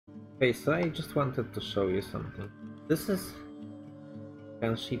Okay, so I just wanted to show you something. This is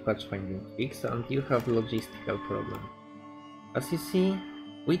kenshi pathfinding fix, and you have logistical problem. As you see,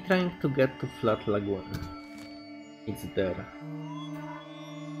 we're trying to get to Flat Lagoon. It's there.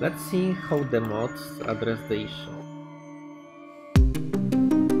 Let's see how the mods address the issue.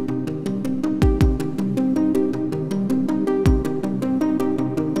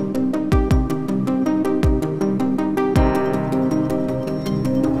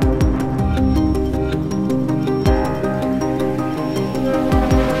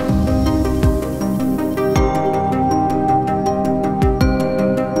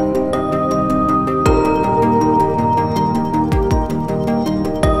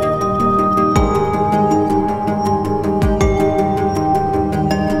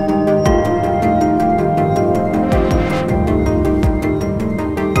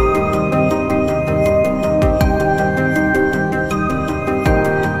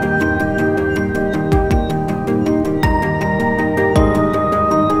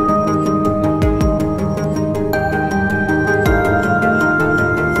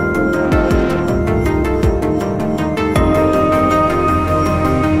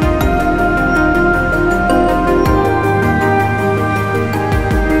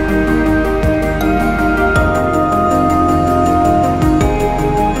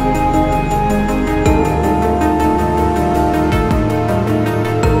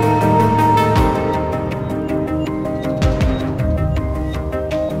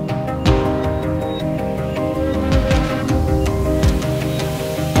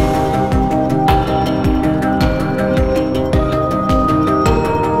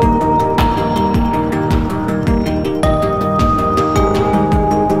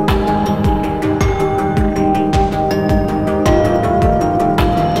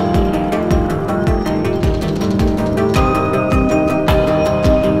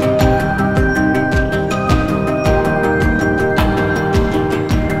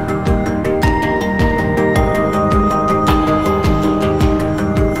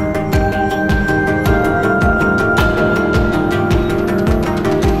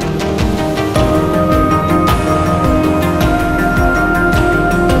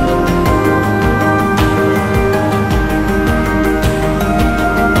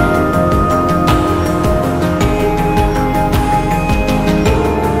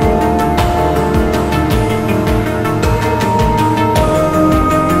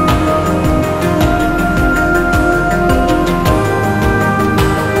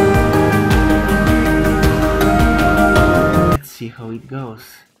 See how it goes.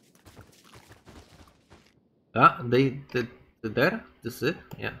 They there? This is it?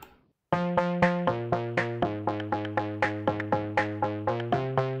 Yeah.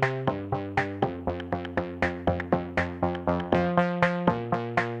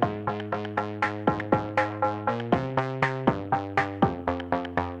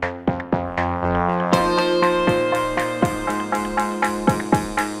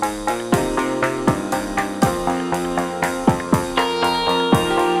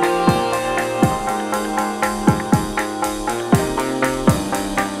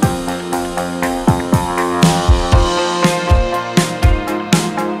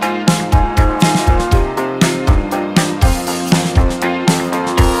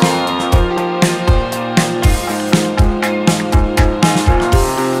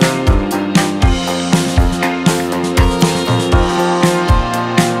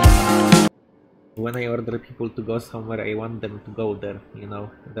 When I order people to go somewhere, I want them to go there, you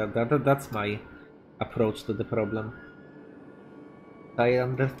know. That's my approach to the problem. I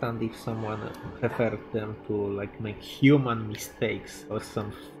understand if someone preferred them to like make human mistakes or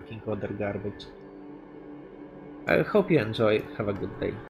some fucking other garbage. I hope you enjoy. Have a good day.